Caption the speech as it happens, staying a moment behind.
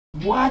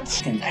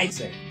What can I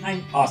say?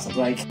 I'm awesome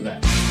like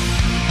that.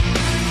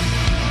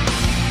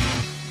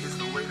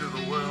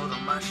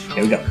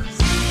 Here we go.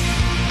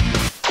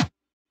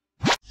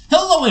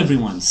 Hello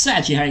everyone,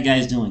 Sachi, how you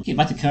guys doing? Okay,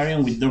 about to carry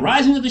on with the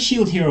Rising of the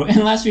Shield Hero,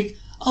 and last week,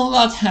 a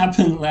lot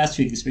happened last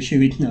week,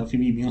 especially with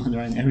Naofumi being on the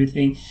run and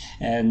everything,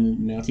 and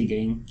Melty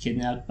getting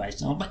kidnapped by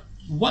someone, but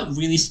what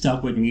really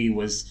stuck with me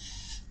was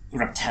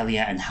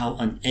Raptalia and how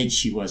on edge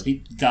she was.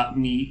 It actually got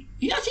me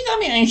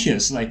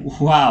anxious, like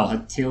wow,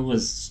 her tail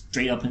was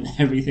straight up and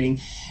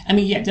everything. I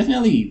mean, yeah,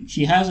 definitely,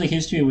 she has a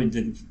history with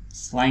the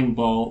slime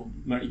ball.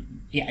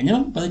 Yeah, I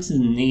never bothered to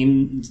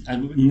name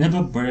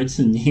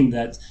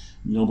that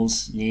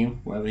noble's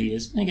name, wherever he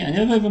is. And again, I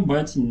never even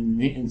bothered to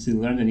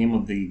learn the name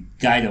of the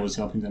guy that was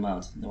helping them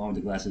out, the one with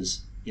the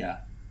glasses. Yeah.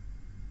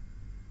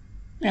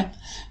 So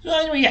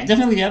anyway, yeah,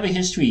 definitely they have a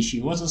history.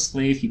 She was a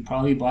slave. He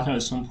probably bought her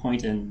at some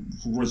point and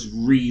was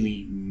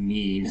really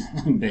mean,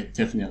 but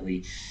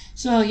definitely.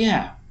 So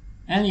yeah,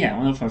 and yeah,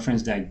 one of her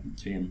friends died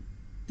to him.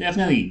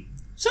 Definitely.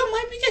 So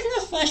might be getting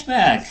a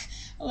flashback.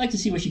 I'd like to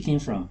see where she came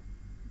from.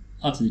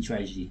 Up to the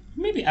tragedy.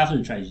 Maybe after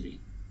the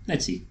tragedy.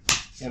 Let's see.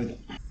 There we go.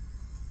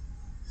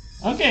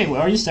 Okay, we're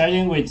already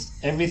starting with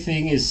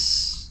everything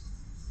is,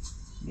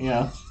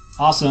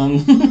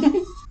 awesome.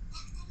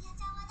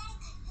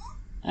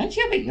 And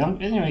she a bit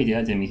young. Anyway, the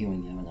other you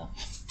never know.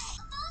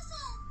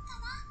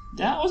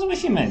 That wasn't what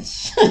she meant.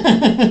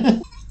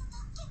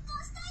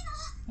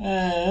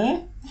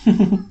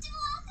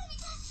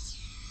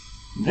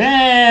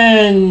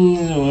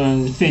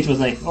 Then Fate was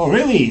like, "Oh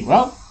really?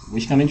 Well,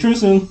 wish coming true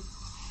soon."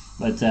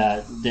 But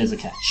there's a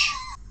catch.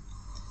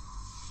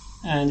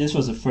 And this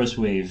was the first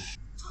wave.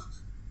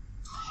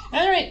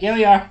 Anyway, here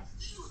we are.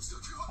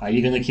 Are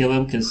you gonna kill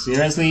him? Because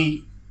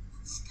seriously,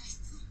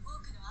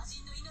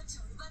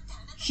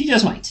 she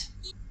just might.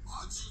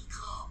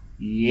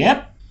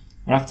 Yep.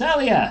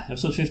 Raptalia,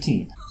 episode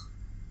 15.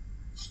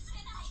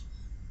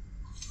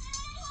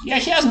 Yeah,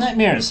 she has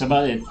nightmares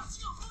about it.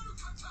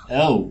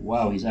 Oh,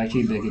 wow, he's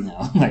actually bigger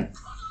now. Like,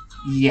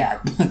 yeah,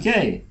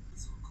 okay.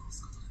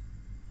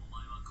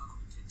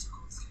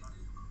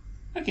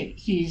 Okay,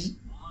 he's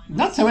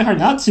not telling her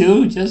not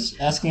to, just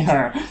asking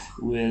her,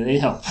 will it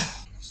help?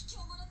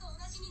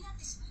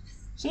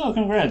 So,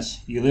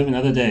 congrats, you live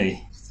another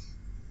day.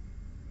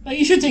 But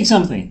you should take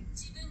something.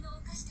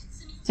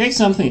 Take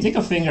something, take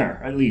a finger,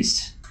 at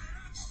least.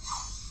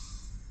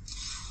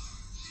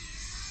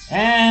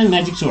 And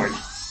magic sword.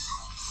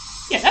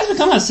 Yeah, that's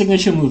become a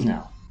signature move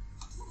now.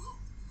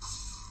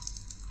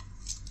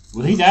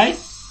 Will he die?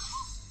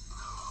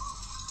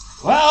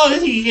 Well,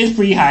 he is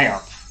pretty high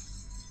up.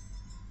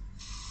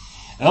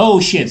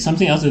 Oh shit,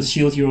 something else the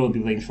shield hero will be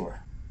waiting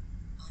for.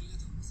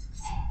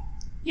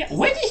 Yeah,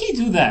 why did he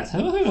do that? I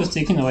thought it was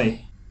taken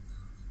away.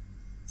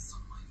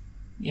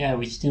 Yeah,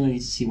 we still need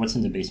to see what's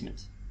in the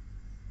basement.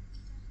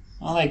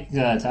 Unlike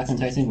Attack on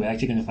Titan, we're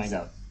actually gonna find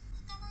out.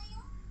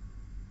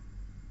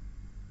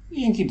 We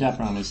didn't keep that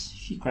promise.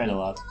 She cried a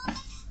lot.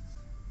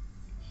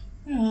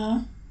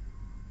 Yeah.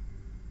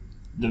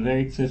 The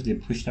very cliff they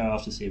pushed her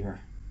off to save her.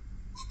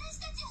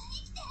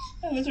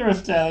 With the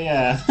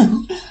Raptalia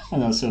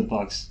on her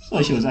soapbox.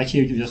 So she was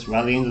actually just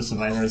rallying the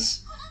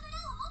survivors.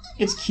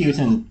 It's cute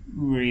and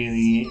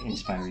really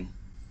inspiring.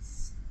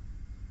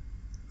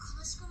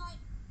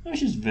 Oh,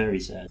 she's very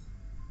sad.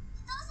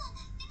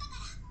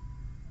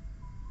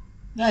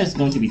 That is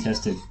going to be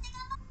tested.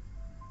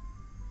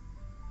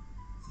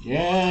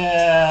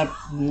 Yeah,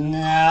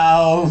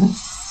 no.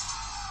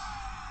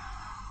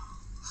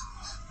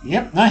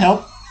 Yep, not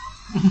help.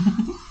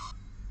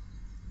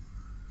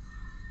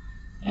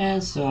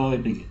 And so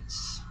it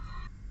begins.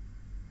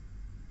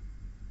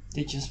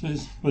 They just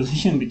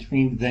position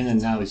between then and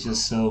now is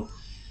just so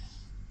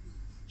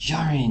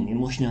jarring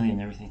emotionally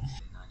and everything.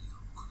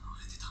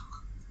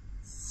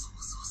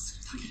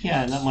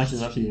 Yeah, not much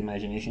is up to the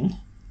imagination.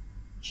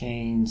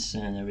 Chains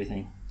and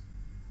everything.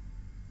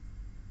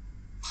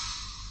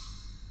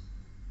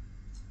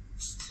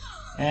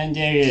 And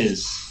there he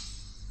is.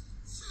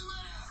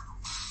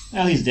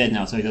 Well, he's dead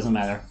now, so it doesn't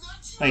matter.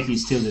 Like he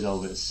still did all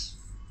this.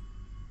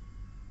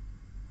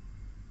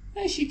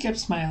 And she kept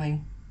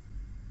smiling.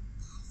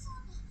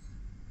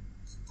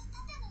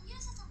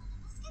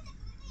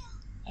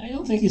 I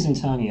don't think he's in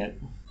town yet.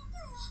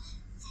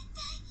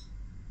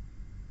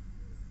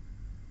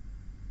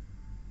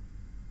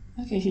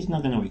 Okay, she's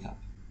not gonna wake up.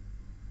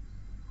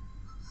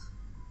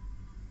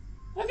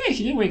 Okay,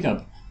 she did wake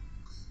up.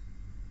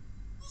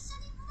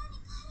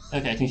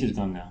 Okay, I think she's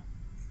gone now.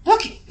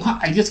 Okay,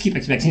 I just keep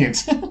expecting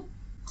it.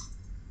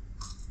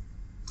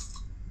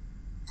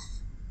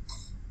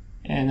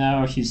 And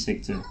now she's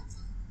sick too.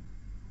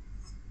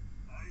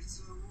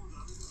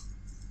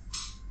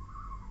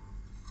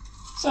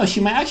 So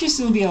she might actually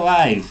still be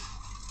alive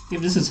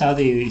if this is how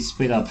they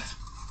split up.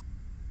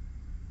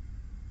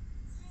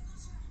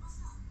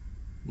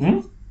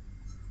 Hmm?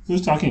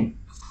 Who's talking?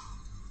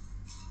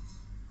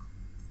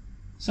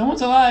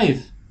 Someone's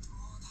alive!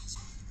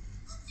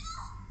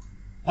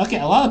 Okay,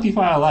 a lot of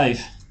people are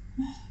alive.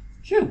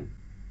 Phew!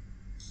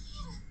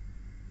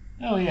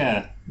 Oh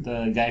yeah,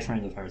 the guy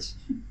friend of hers.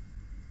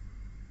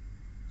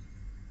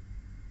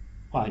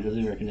 Wow, he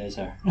doesn't recognize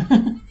her.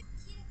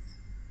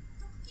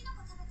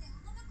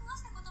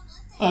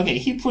 Okay,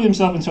 he put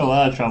himself into a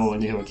lot of trouble when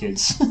they were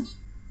kids.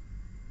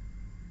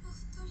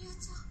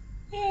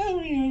 Yeah,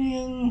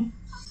 reunion.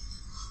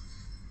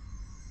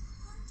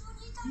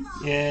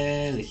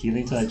 Yeah, the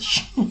healing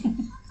touch.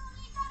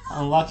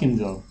 Unlock him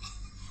though.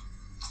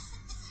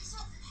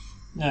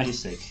 No, he's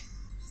sick.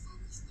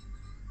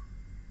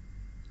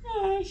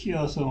 She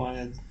also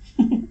wanted.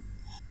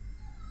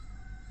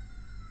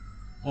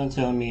 Don't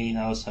tell me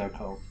I was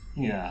circle.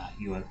 Yeah,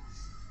 you were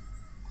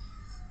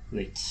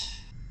late.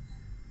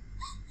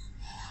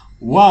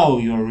 Wow,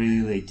 you're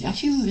really late. They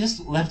actually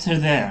just left her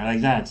there,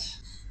 like that.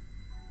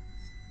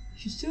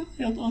 She still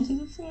held onto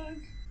the flag.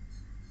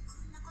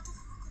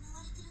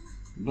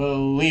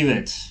 Believe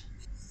it.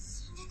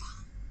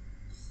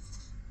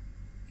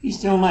 He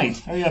still might.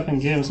 Hurry up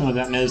and give him some of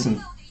that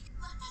medicine.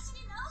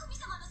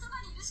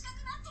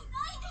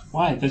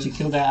 Why? Because you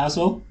killed that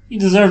asshole? He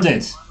deserved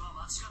it!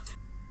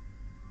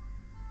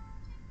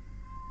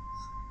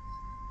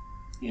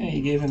 Yeah,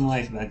 you gave him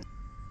life back.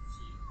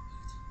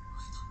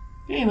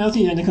 Hey,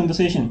 Melty, you're in the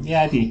conversation.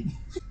 Yeah, IP.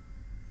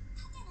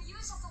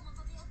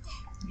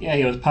 Yeah,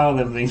 he was power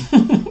leveling.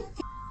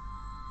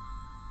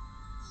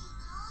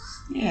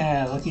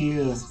 Yeah, lucky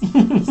you.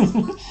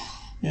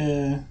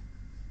 Yeah.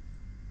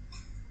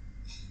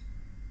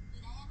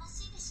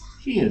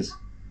 He is.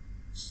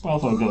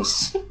 Powerful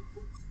ghost.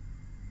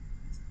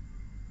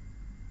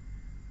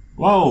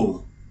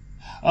 Whoa!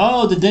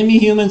 Oh, the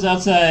demi-humans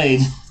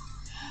outside!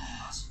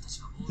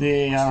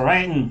 They are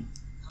writing.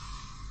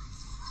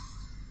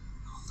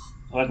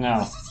 What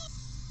now?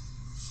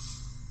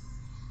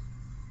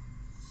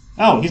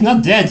 Oh, he's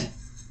not dead!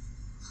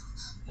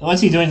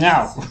 What's he doing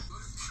now?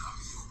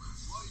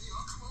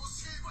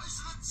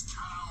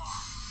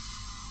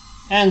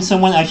 And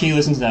someone actually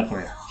listened to that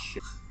prayer.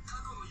 Shit.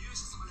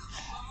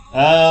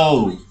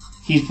 Oh,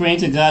 he's praying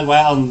to God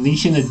while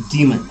unleashing a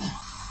demon.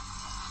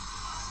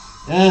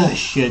 Oh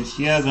shit,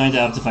 you're going to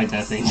have to fight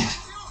that thing.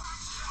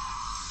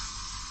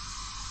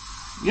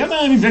 You're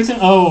going to be victim.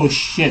 Oh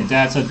shit,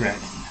 that's a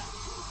dragon.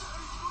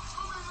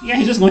 Yeah,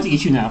 he's just going to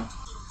eat you now.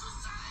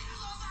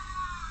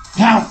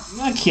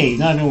 Ow! Okay,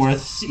 not even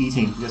worth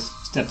eating. Just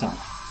stepped on.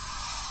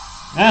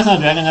 That's not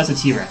a dragon, that's a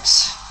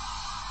T-Rex.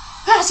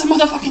 That's a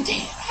motherfucking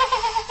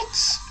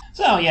T-Rex!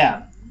 So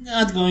yeah,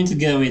 not going to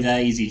get away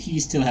that easy. He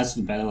still has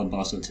to battle a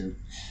boss or two.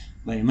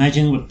 But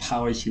imagine what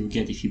powers he'll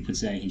get if he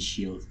puts that in his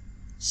shield.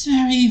 It's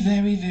very,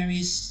 very,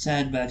 very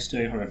sad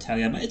backstory for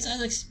Raptalia, but it's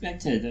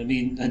unexpected. I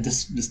mean, the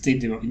state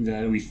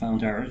that we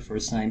found her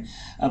first time,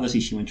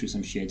 obviously she went through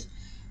some shit.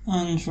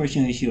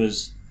 Unfortunately, she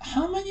was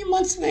how many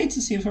months late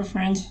to save her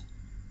friend?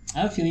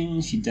 I have a feeling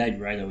she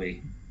died right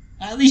away.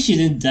 At least she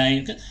didn't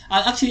die. I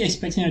was actually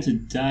expecting her to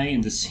die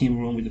in the same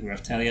room with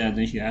Raptalia, and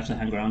then she'd have to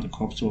hang around the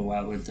corpse for a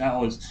while, but that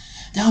would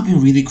have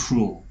been really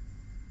cruel.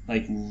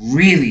 Like,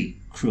 really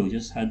cruel.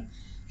 Just had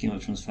Game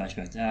of Thrones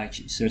flashback.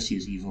 Actually, Cersei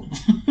is evil.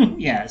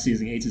 Yeah,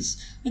 season 8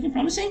 is looking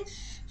promising.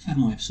 5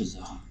 more episodes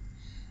though.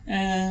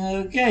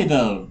 Okay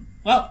though.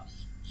 Well,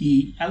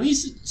 at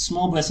least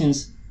small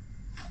blessings.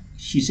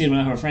 She saved one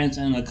of her friends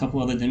and a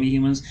couple other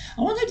demi-humans.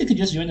 I wonder if they could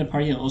just join the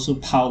party and also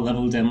power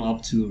level them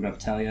up to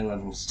Raptalia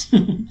levels.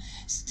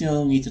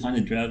 Still need to find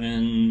a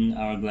dragon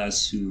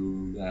hourglass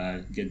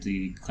to get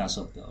the class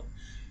up though.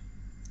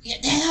 Yeah,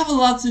 they have a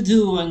lot to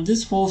do and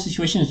this whole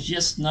situation is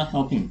just not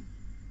helping.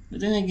 But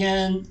then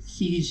again,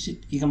 he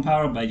can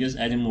power up by just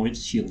adding more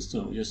shields,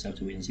 so we'll just have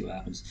to wait and see what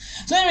happens.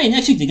 So anyway,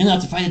 next week they're gonna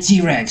have to fight a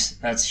T-Rex.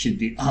 That should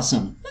be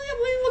awesome.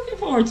 I'm looking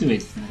forward to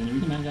it. I'm gonna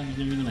read the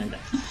manga,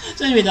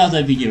 So anyway, that was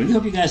that video. We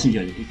hope you guys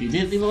enjoyed it. If you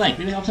did, leave a like,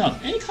 really helps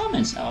out. Any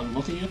comments, I would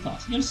love to hear your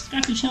thoughts. If you haven't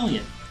subscribed to the channel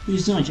yet,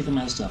 please do and check out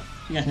my other stuff.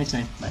 See you guys next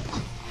time.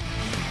 Bye.